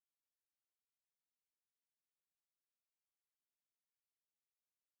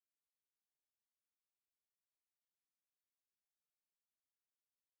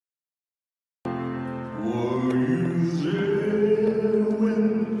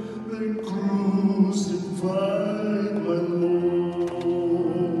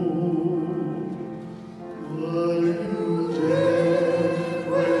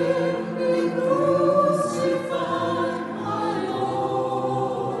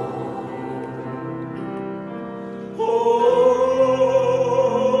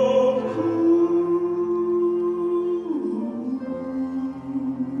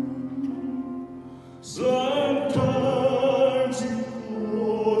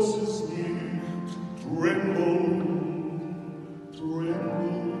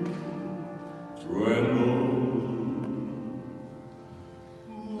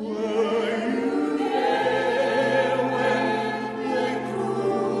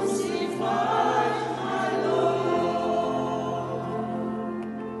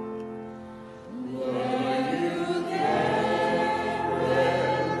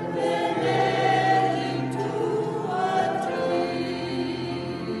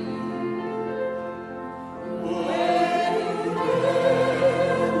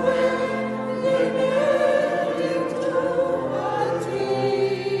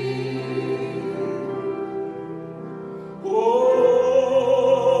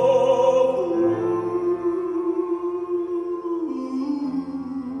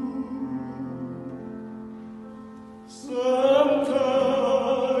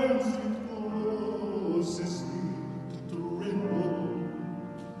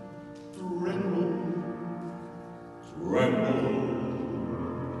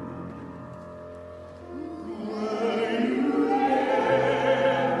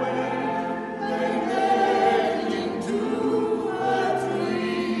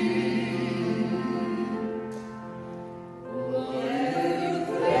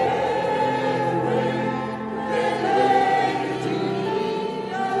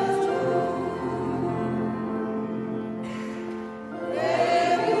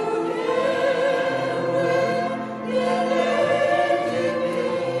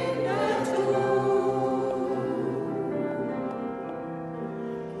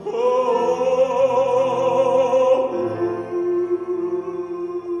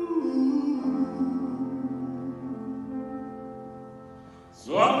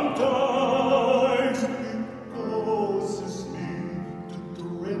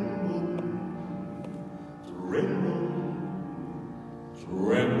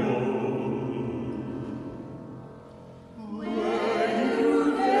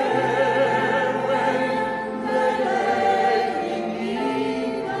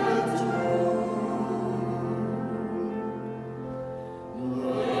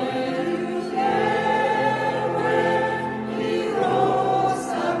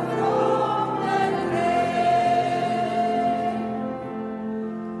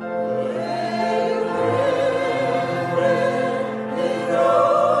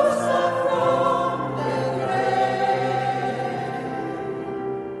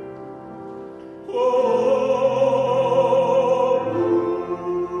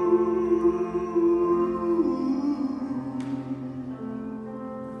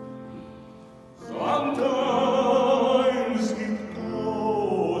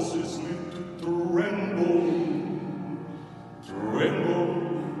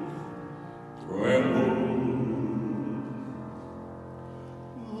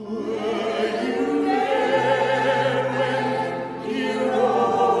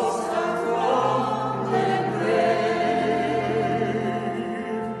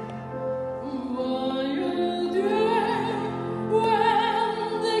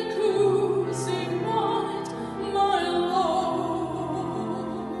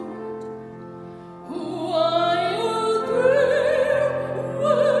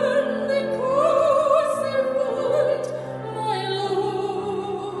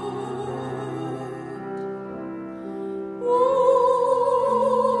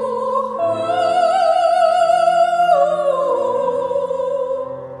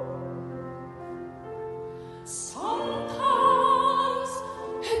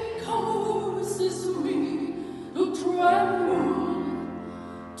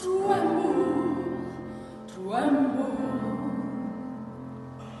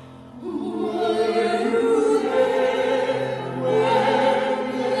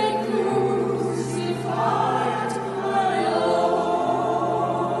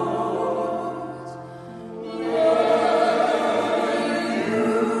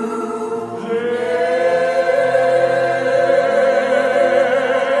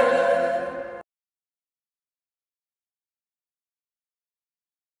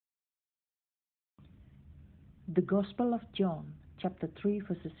The Gospel of John, chapter 3,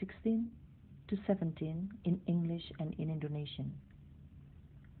 verses 16 to 17 in English and in Indonesian.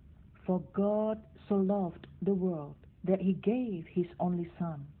 For God so loved the world that he gave his only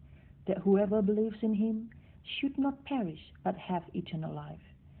Son, that whoever believes in him should not perish but have eternal life.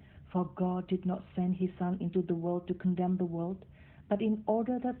 For God did not send his Son into the world to condemn the world, but in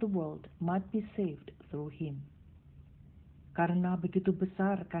order that the world might be saved through him. Karena begitu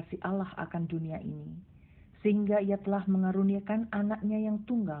besar kasih Allah akan dunia ini, sehingga ia telah mengaruniakan anaknya yang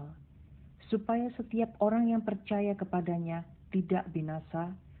tunggal, supaya setiap orang yang percaya kepadanya tidak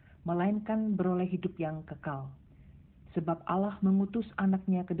binasa, melainkan beroleh hidup yang kekal. Sebab Allah mengutus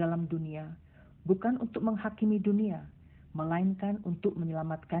anaknya ke dalam dunia, bukan untuk menghakimi dunia, melainkan untuk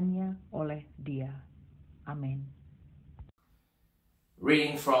menyelamatkannya oleh Dia. Amin.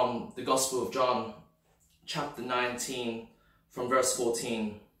 Reading from the Gospel of John, chapter 19, from verse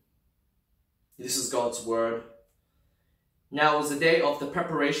 14. This is God's word. Now it was the day of the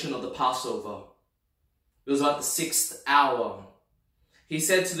preparation of the Passover. It was about the 6th hour. He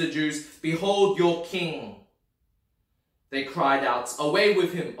said to the Jews, "Behold your king." They cried out, away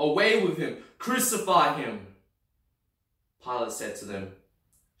with him, crucify him." Pilate said to them,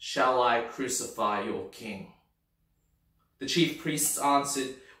 "Shall I crucify your king?" The chief priests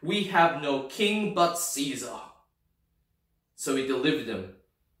answered, "We have no king but Caesar." So he delivered them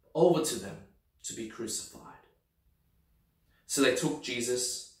over to them to be crucified. So they took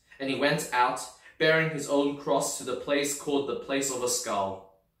Jesus, and he went out, bearing his own cross, to the place called the place of a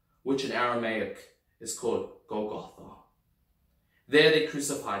skull, which in Aramaic is called Golgotha. There they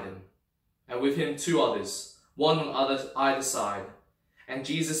crucified him, and with him 2 others, one on either side, and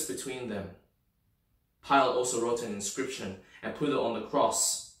Jesus between them. Pilate also wrote an inscription and put it on the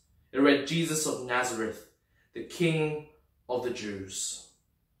cross. It read, "Jesus of Nazareth, the King of the Jews."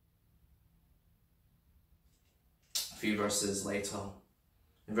 A few verses later,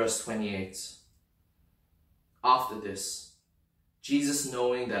 in verse 28, after this, Jesus,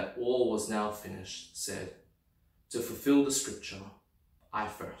 knowing that all was now finished, said, "To fulfill the scripture, I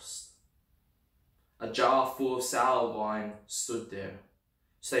thirst." A jar full of sour wine stood there.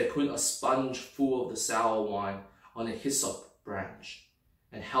 So they put a sponge full of the sour wine on a hyssop branch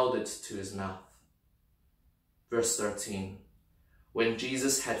and held it to his mouth. Verse 13. When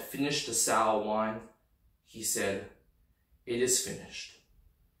Jesus had finished the sour wine, he said, "It is finished."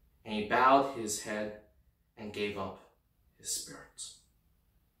 And he bowed his head and gave up his spirit.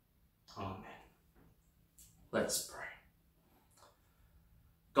 Let's pray.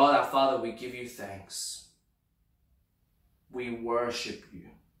 God our Father, we give you thanks. We worship you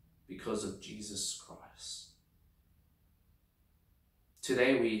because of Jesus Christ.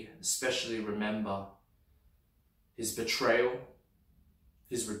 Today we especially remember his betrayal,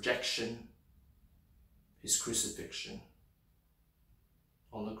 his rejection, his crucifixion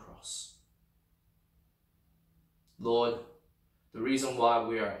on the cross. Lord, the reason why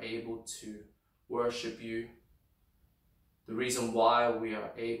we are able to worship you, the reason why we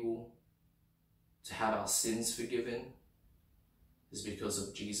are able to have our sins forgiven is because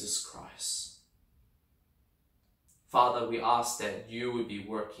of Jesus Christ. Father, we ask that you would be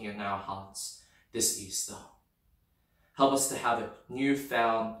working in our hearts this Easter. Help us to have a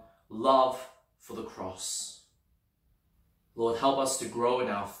newfound love for the cross. Lord, help us to grow in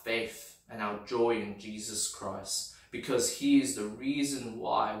our faith and our joy in Jesus Christ, because he is the reason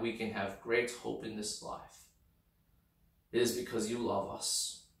why we can have great hope in this life. It is because you love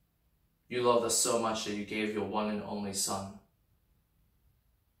us. You loved us so much that you gave your one and only Son.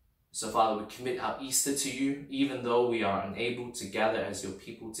 So Father, we commit our Easter to you, even though we are unable to gather as your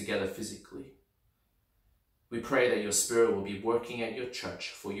people together physically. We pray that your Spirit will be working at your church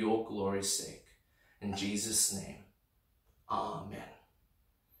for your glory's sake. In Jesus' name, amen.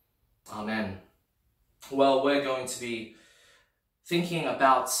 Amen. Well, we're going to be thinking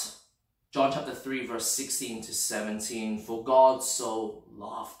about John chapter 3, verse 16 to 17. For God so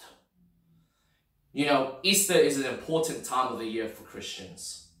loved. You know, Easter is an important time of the year for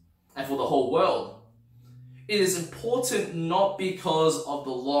Christians and for the whole world. It is important not because of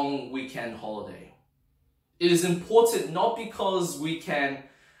the long weekend holiday. It is important not because we can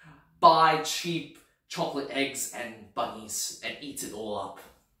buy cheap chocolate eggs and bunnies and eat it all up.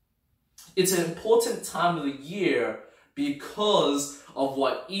 It's an important time of the year because of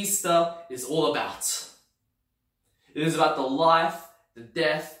what Easter is all about. It is about the life, the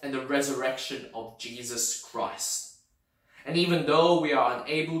death, and the resurrection of Jesus Christ. And even though we are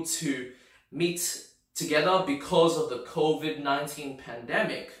unable to meet together because of the COVID-19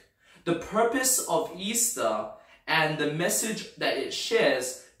 pandemic, the purpose of Easter and the message that it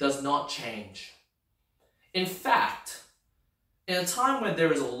shares does not change. In fact, in a time when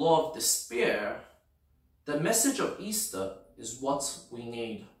there is a lot of despair, the message of Easter is what we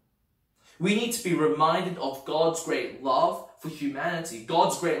need. We need to be reminded of God's great love for humanity,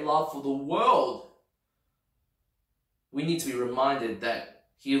 God's great love for the world. We need to be reminded that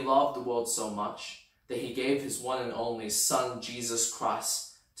he loved the world so much that he gave his one and only Son, Jesus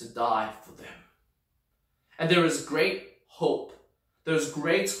Christ, to die for them. And there is great hope. There's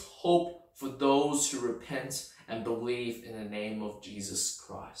great hope for those who repent and believe in the name of Jesus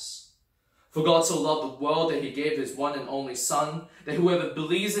Christ. For God so loved the world that he gave his one and only Son, that whoever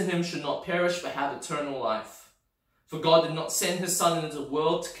believes in him should not perish but have eternal life. For God did not send his Son into the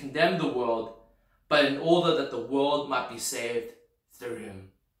world to condemn the world, but in order that the world might be saved through him.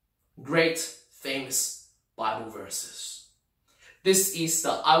 Great, famous Bible verses. This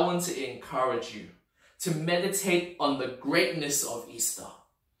Easter, I want to encourage you to meditate on the greatness of Easter.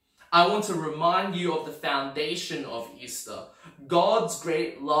 I want to remind you of the foundation of Easter, God's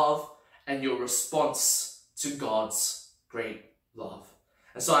great love and your response to God's great love.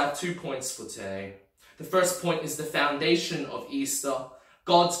 And so I have 2 points for today. The first point is the foundation of Easter,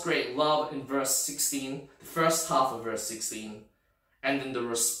 God's great love in verse 16, the first half of verse 16, and then the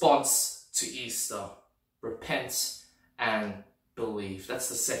response to Easter, repent and believe. That's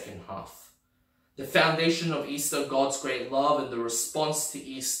the second half. The foundation of Easter, God's great love, and the response to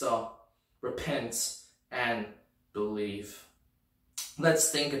Easter, repent and believe.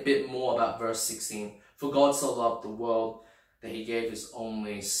 Let's think a bit more about verse 16. For God so loved the world that he gave his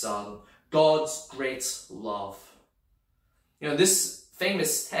only Son. God's great love. You know, this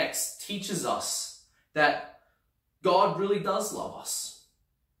famous text teaches us that God really does love us.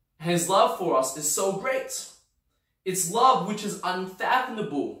 And his love for us is so great. It's love which is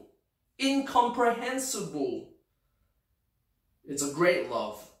unfathomable, incomprehensible. It's a great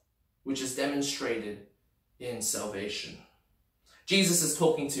love which is demonstrated in salvation. Jesus is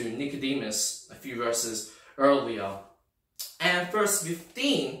talking to Nicodemus a few verses earlier. And verse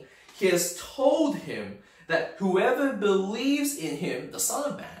 15, he has told him that whoever believes in him, the Son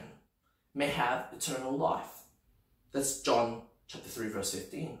of Man, may have eternal life. That's John chapter 3, verse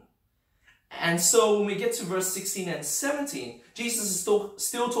 15. And so when we get to verse 16 and 17, Jesus is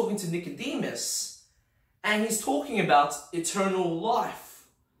still talking to Nicodemus, and he's talking about eternal life,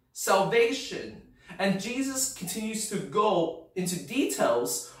 salvation. And Jesus continues to go into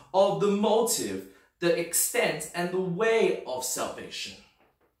details of the motive, the extent, and the way of salvation.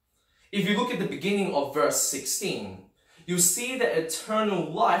 If you look at the beginning of verse 16, you'll see that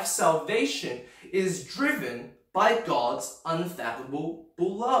eternal life, salvation, is driven by God's unfathomable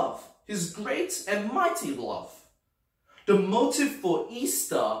love, his great and mighty love. The motive for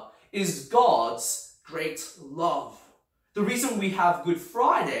Easter is God's great love. The reason we have Good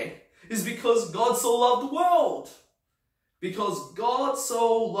Friday is because God so loved the world. Because God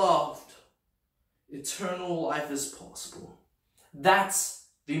so loved, eternal life is possible. That's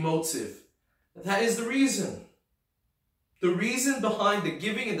the motive. That is the reason. The reason behind the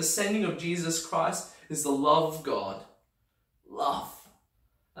giving and the sending of Jesus Christ is the love of God. Love.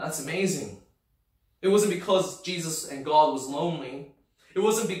 That's amazing. It wasn't because Jesus and God was lonely. It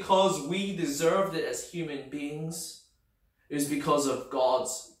wasn't because we deserved it as human beings. It was because of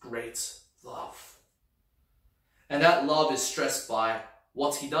God's great love. And that love is stressed by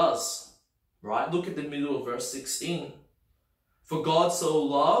what he does. Right? Look at the middle of verse 16. For God so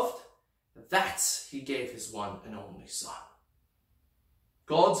loved that he gave his one and only Son.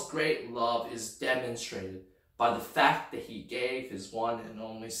 God's great love is demonstrated by the fact that he gave his one and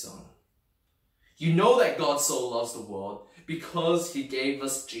only Son. You know that God so loves the world because he gave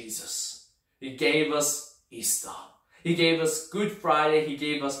us Jesus. He gave us Easter. He gave us Good Friday. He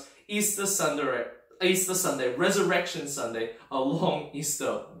gave us Easter Sunday, Resurrection Sunday, a long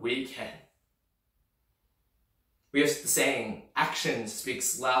Easter weekend. We have the saying, action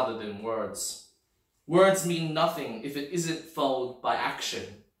speaks louder than words. Words mean nothing if it isn't followed by action.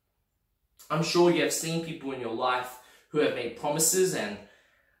 I'm sure you have seen people in your life who have made promises and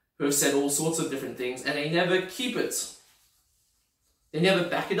who have said all sorts of different things, and they never keep it. They never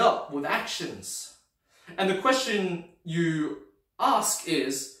back it up with actions. And the question you ask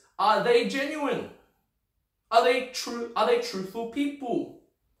is, are they genuine? Are they true? Are they truthful people?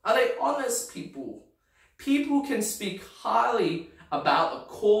 Are they honest people? People can speak highly about a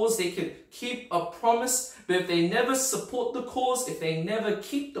cause, they can keep a promise, but if they never support the cause, if they never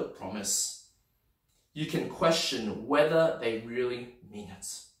keep the promise, you can question whether they really mean it.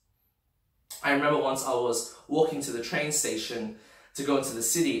 I remember once I was walking to the train station to go into the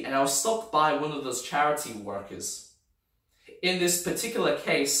city, and I was stopped by one of those charity workers. In this particular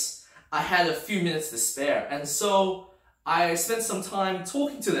case, I had a few minutes to spare, and so I spent some time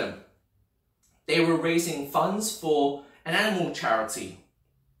talking to them. They were raising funds for an animal charity.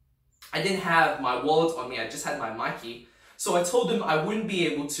 I didn't have my wallet on me, I just had my Mikey, so I told them I wouldn't be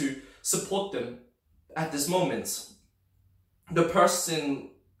able to support them at this moment. The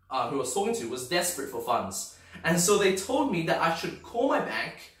person who I was talking to was desperate for funds, and so they told me that I should call my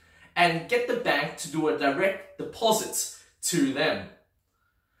bank and get the bank to do a direct deposit to them.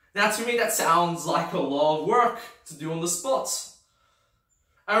 Now to me that sounds like a lot of work to do on the spot.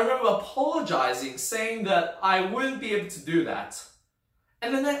 I remember apologizing, saying that I wouldn't be able to do that.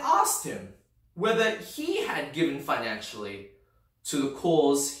 And then I asked him whether he had given financially to the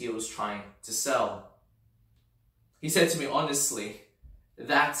cause he was trying to sell. He said to me honestly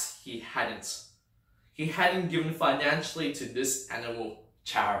that he hadn't. He hadn't given financially to this animal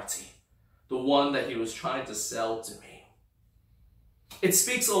charity, the one that he was trying to sell to me. It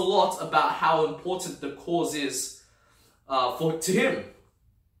speaks a lot about how important the cause is to him.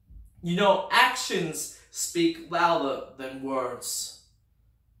 You know, actions speak louder than words.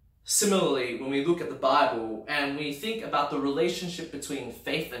 Similarly, when we look at the Bible and we think about the relationship between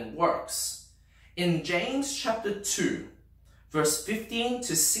faith and works, in James chapter 2, verse 15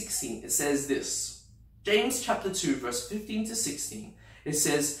 to 16, it says this. James chapter 2, verse 15 to 16, it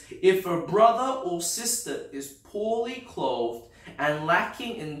says, if a brother or sister is poorly clothed and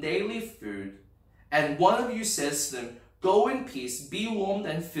lacking in daily food, and one of you says to them, go in peace, be warmed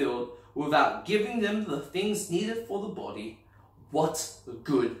and filled, without giving them the things needed for the body, what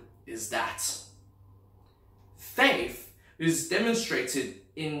good is that? Faith is demonstrated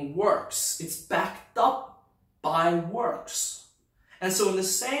in works. It's backed up by works. And so in the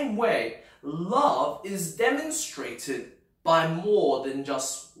same way, love is demonstrated by more than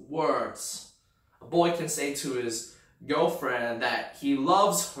just words. A boy can say to his girlfriend that he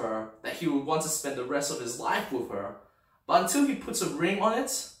loves her, that he would want to spend the rest of his life with her, but until he puts a ring on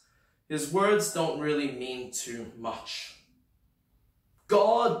it, his words don't really mean too much.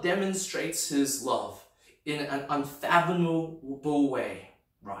 God demonstrates his love in an unfathomable way,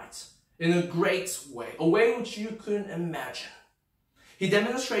 right? In a great way, a way which you couldn't imagine. He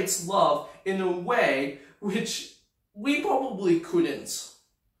demonstrates love in a way which we probably couldn't.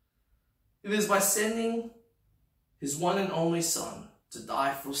 It is by sending his one and only Son to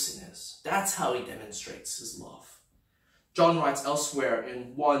die for sinners. That's how he demonstrates his love. John writes elsewhere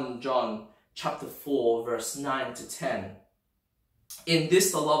in 1 John chapter 4, verse 9 to 10. In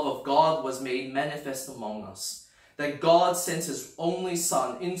this, the love of God was made manifest among us, that God sent his only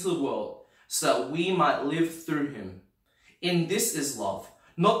Son into the world so that we might live through him. In this is love,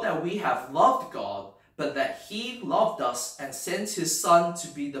 not that we have loved God, but that he loved us and sent his Son to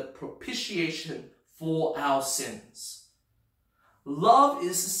be the propitiation for our sins. Love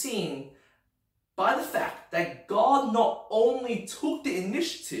is seen by the fact that God not only took the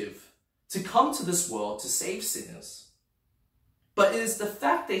initiative to come to this world to save sinners, but it is the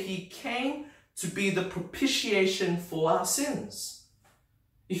fact that he came to be the propitiation for our sins.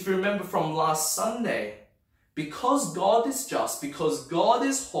 If you remember from last Sunday, because God is just, because God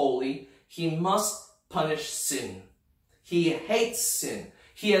is holy, he must punish sin. He hates sin.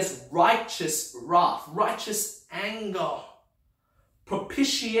 He has righteous wrath, righteous anger.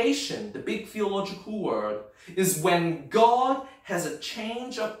 Propitiation, the big theological word, is when God has a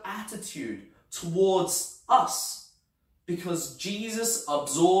change of attitude towards us because Jesus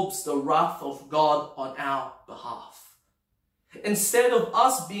absorbs the wrath of God on our behalf. Instead of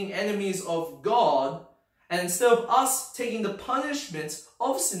us being enemies of God, and instead of us taking the punishment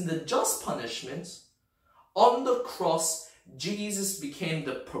of sin, the just punishment, on the cross, Jesus became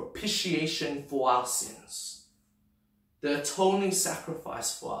the propitiation for our sins, the atoning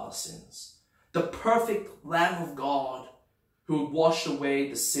sacrifice for our sins, the perfect Lamb of God who would wash away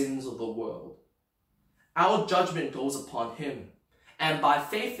the sins of the world. Our judgment goes upon him, and by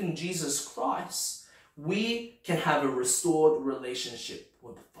faith in Jesus Christ, we can have a restored relationship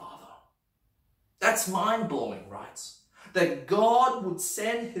with the Father. That's mind-blowing, right? That God would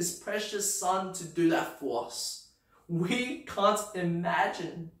send his precious Son to do that for us. We can't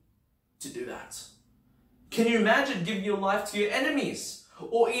imagine to do that. Can you imagine giving your life to your enemies?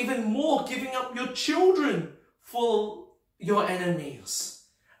 Or even more, giving up your children for your enemies?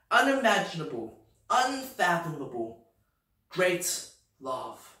 Unimaginable, unfathomable, great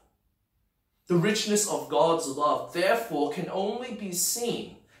love. The richness of God's love, therefore, can only be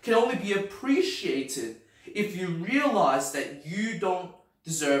seen, can only be appreciated if you realize that you don't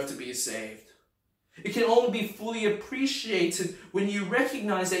deserve to be saved. It can only be fully appreciated when you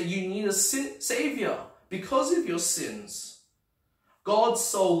recognize that you need a savior because of your sins. God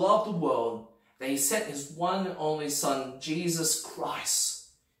so loved the world that he sent his one and only Son, Jesus Christ.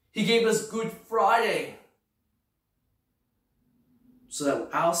 He gave us Good Friday so that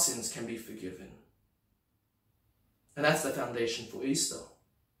our sins can be forgiven. And that's the foundation for Easter,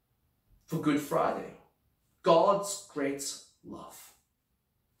 for Good Friday. God's great love.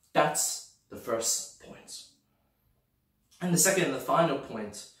 That's the first point. And the second and the final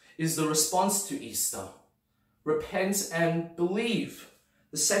point is the response to Easter. Repent and believe.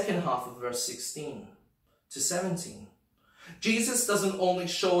 The second half of verse 16 to 17. Jesus doesn't only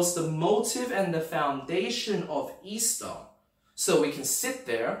show us the motive and the foundation of Easter so we can sit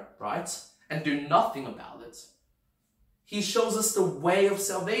there, right, and do nothing about it. He shows us the way of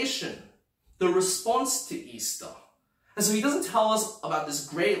salvation, the response to Easter. And so he doesn't tell us about this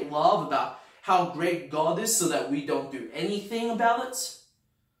great love, about how great God is so that we don't do anything about it.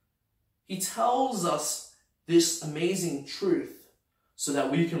 He tells us this amazing truth so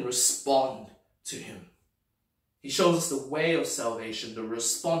that we can respond to him. He shows us the way of salvation, the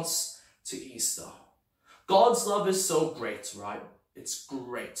response to Easter. God's love is so great, right? It's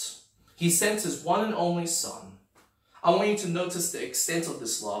great. He sent his one and only Son. I want you to notice the extent of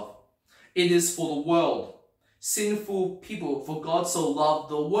this love. It is for the world, sinful people, for God so loved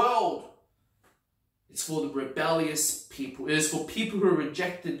the world. It's for the rebellious people. It is for people who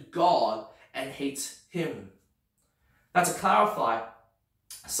rejected God and hate him. Now to clarify,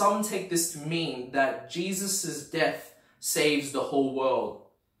 some take this to mean that Jesus' death saves the whole world.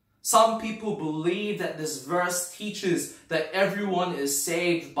 Some people believe that this verse teaches that everyone is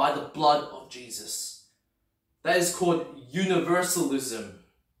saved by the blood of Jesus. That is called universalism.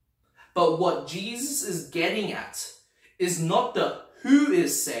 But what Jesus is getting at is not the who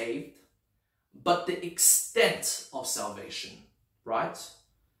is saved, but the extent of salvation, right?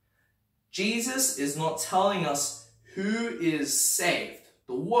 Jesus is not telling us who is saved,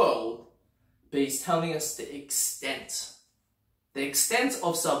 the world, but he's telling us the extent. The extent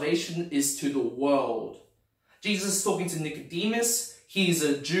of salvation is to the world. Jesus is talking to Nicodemus. He's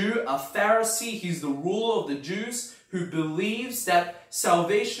a Jew, a Pharisee. He's the ruler of the Jews who believes that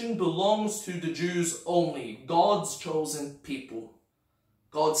salvation belongs to the Jews only, God's chosen people,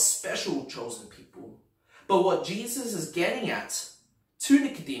 God's special chosen people. But what Jesus is getting at to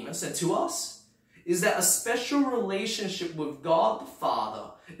Nicodemus and to us is that a special relationship with God the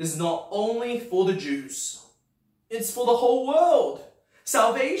Father is not only for the Jews, it's for the whole world.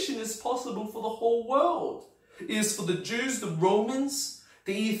 Salvation is possible for the whole world. It is for the Jews, the Romans,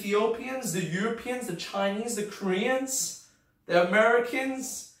 the Ethiopians, the Europeans, the Chinese, the Koreans, the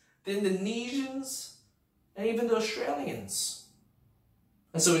Americans, the Indonesians, and even the Australians.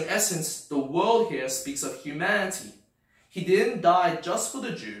 And so in essence, the world here speaks of humanity. He didn't die just for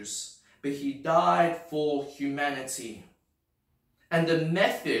the Jews, but he died for humanity. And the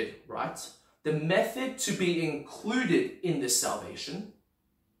method, right? The method to be included in this salvation.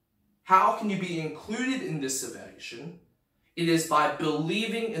 How can you be included in this salvation? It is by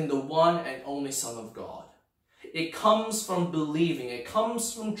believing in the one and only Son of God. It comes from believing. It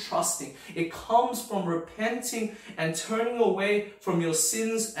comes from trusting. It comes from repenting and turning away from your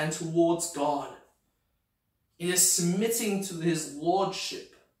sins and towards God. It is submitting to his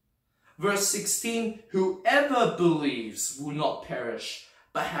lordship. Verse 16, whoever believes will not perish,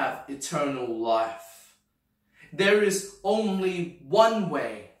 but have eternal life. There is only one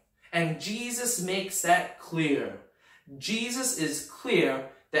way, and Jesus makes that clear. Jesus is clear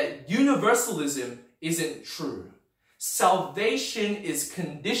that universalism isn't true. Salvation is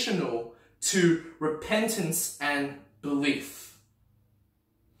conditional to repentance and belief.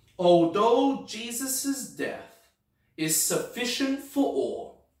 Although Jesus' death is sufficient for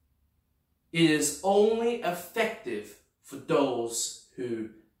all, it is only effective for those who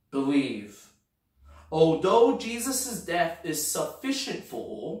believe. Although Jesus' death is sufficient for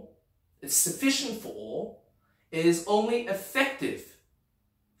all, it is only effective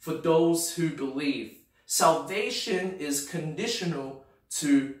for those who believe. Salvation is conditional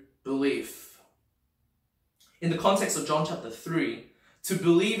to belief. In the context of John chapter 3, to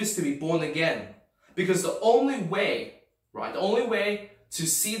believe is to be born again. Because the only way, right, the only way to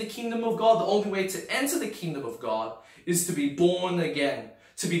see the kingdom of God, the only way to enter the kingdom of God is to be born again,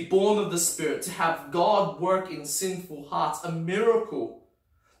 to be born of the Spirit, to have God work in sinful hearts, a miracle.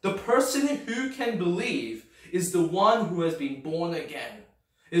 The person who can believe is the one who has been born again,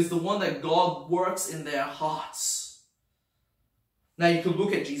 is the one that God works in their hearts. Now you could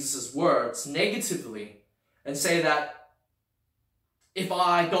look at Jesus' words negatively and say that if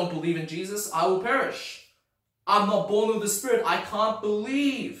I don't believe in Jesus, I will perish. I'm not born of the Spirit. I can't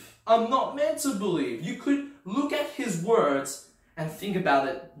believe. I'm not meant to believe. You could look at his words and think about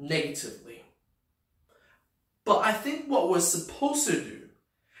it negatively. But I think what we're supposed to do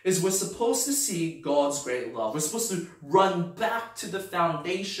is we're supposed to see God's great love. We're supposed to run back to the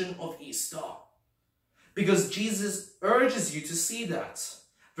foundation of Easter. Because Jesus urges you to see that.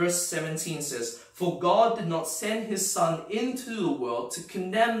 Verse 17 says, "For God did not send his Son into the world to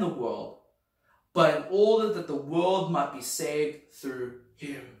condemn the world, but in order that the world might be saved through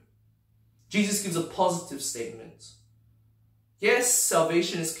him." Jesus gives a positive statement. Yes,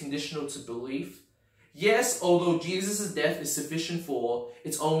 salvation is conditional to belief. Yes, although Jesus' death is sufficient for all,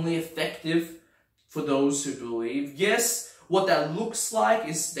 it's only effective for those who believe. Yes, what that looks like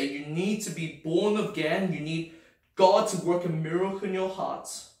is that you need to be born again. You need God to work a miracle in your heart.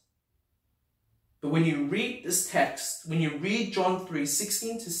 But when you read this text, when you read John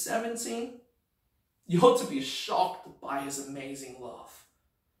 3:16 to 17, you ought to be shocked by his amazing love.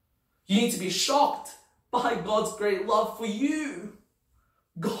 You need to be shocked by God's great love for you.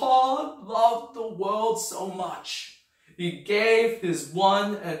 God loved the world so much. He gave his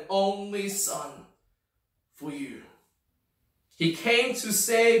one and only Son for you. He came to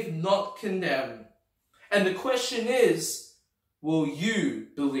save, not condemn. And the question is, will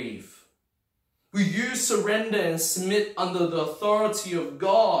you believe? Will you surrender and submit under the authority of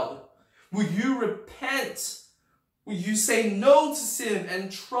God? Will you repent? Will you say no to sin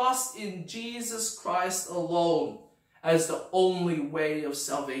and trust in Jesus Christ alone as the only way of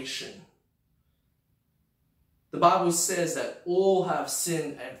salvation? The Bible says that all have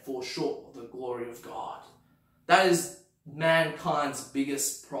sinned and fall short of the glory of God. That is mankind's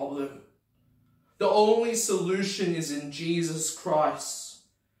biggest problem. The only solution is in Jesus Christ.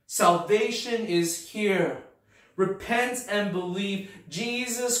 Salvation is here. Repent and believe.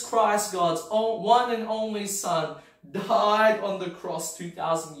 Jesus Christ, God's one and only Son, died on the cross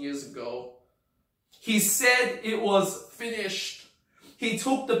 2,000 years ago. He said it was finished. He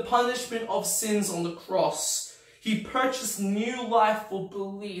took the punishment of sins on the cross. He purchased new life for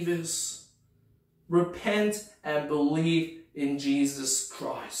believers. Repent and believe in Jesus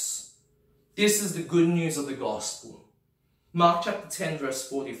Christ. This is the good news of the gospel. Mark chapter 10 verse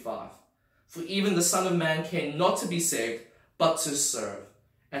 45. "For even the Son of Man came not to be saved, but to serve,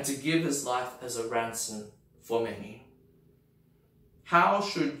 and to give his life as a ransom for many." How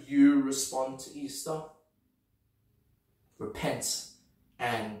should you respond to Easter? Repent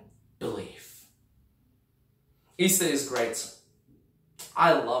and believe. Easter is great.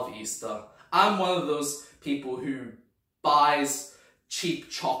 I love Easter. I'm one of those people who buys cheap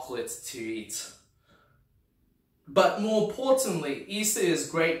chocolates to eat. But more importantly, Easter is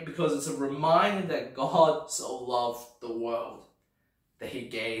great because it's a reminder that God so loved the world that he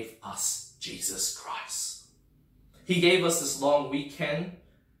gave us Jesus Christ. He gave us this long weekend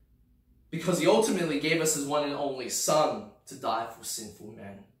because he ultimately gave us his one and only Son to die for sinful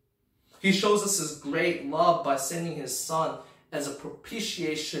men. He shows us his great love by sending his Son as a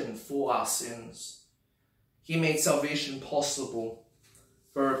propitiation for our sins. He made salvation possible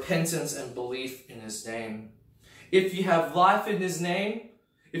for repentance and belief in his name. If you have life in his name,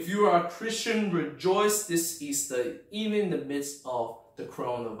 if you are a Christian, rejoice this Easter, even in the midst of the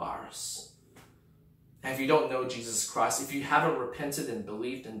coronavirus. And if you don't know Jesus Christ, if you haven't repented and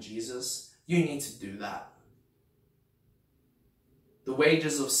believed in Jesus, you need to do that. The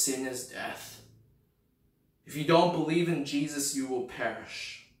wages of sin is death. If you don't believe in Jesus, you will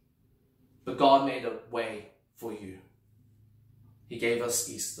perish. But God made a way for you. He gave us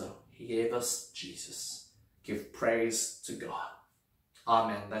Easter. He gave us Jesus. Give praise to God.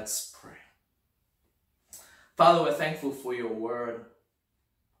 Amen. Let's pray. Father, we're thankful for your word.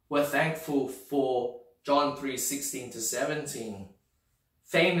 We're thankful for John 3:16-17.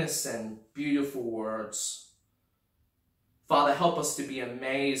 Famous and beautiful words. Father, help us to be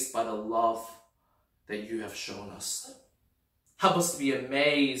amazed by the love that you have shown us. Help us to be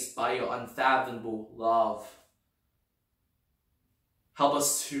amazed by your unfathomable love. Help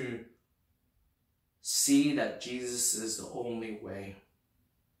us to see that Jesus is the only way.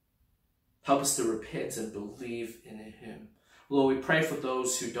 Help us to repent and believe in him. Lord, we pray for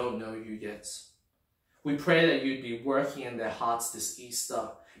those who don't know you yet. We pray that you'd be working in their hearts this Easter.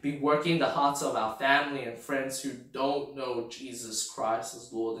 Be working in the hearts of our family and friends who don't know Jesus Christ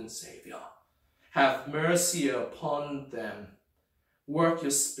as Lord and Savior. Have mercy upon them. Work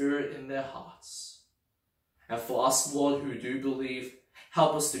your Spirit in their hearts. And for us, Lord, who do believe,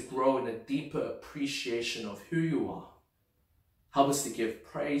 help us to grow in a deeper appreciation of who you are. Help us to give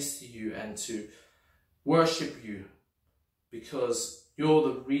praise to you and to worship you because you're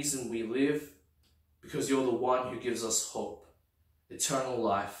the reason we live, because you're the one who gives us hope, eternal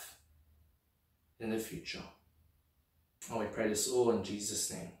life in the future. And we pray this all in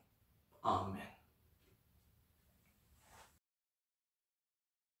Jesus' name. Amen.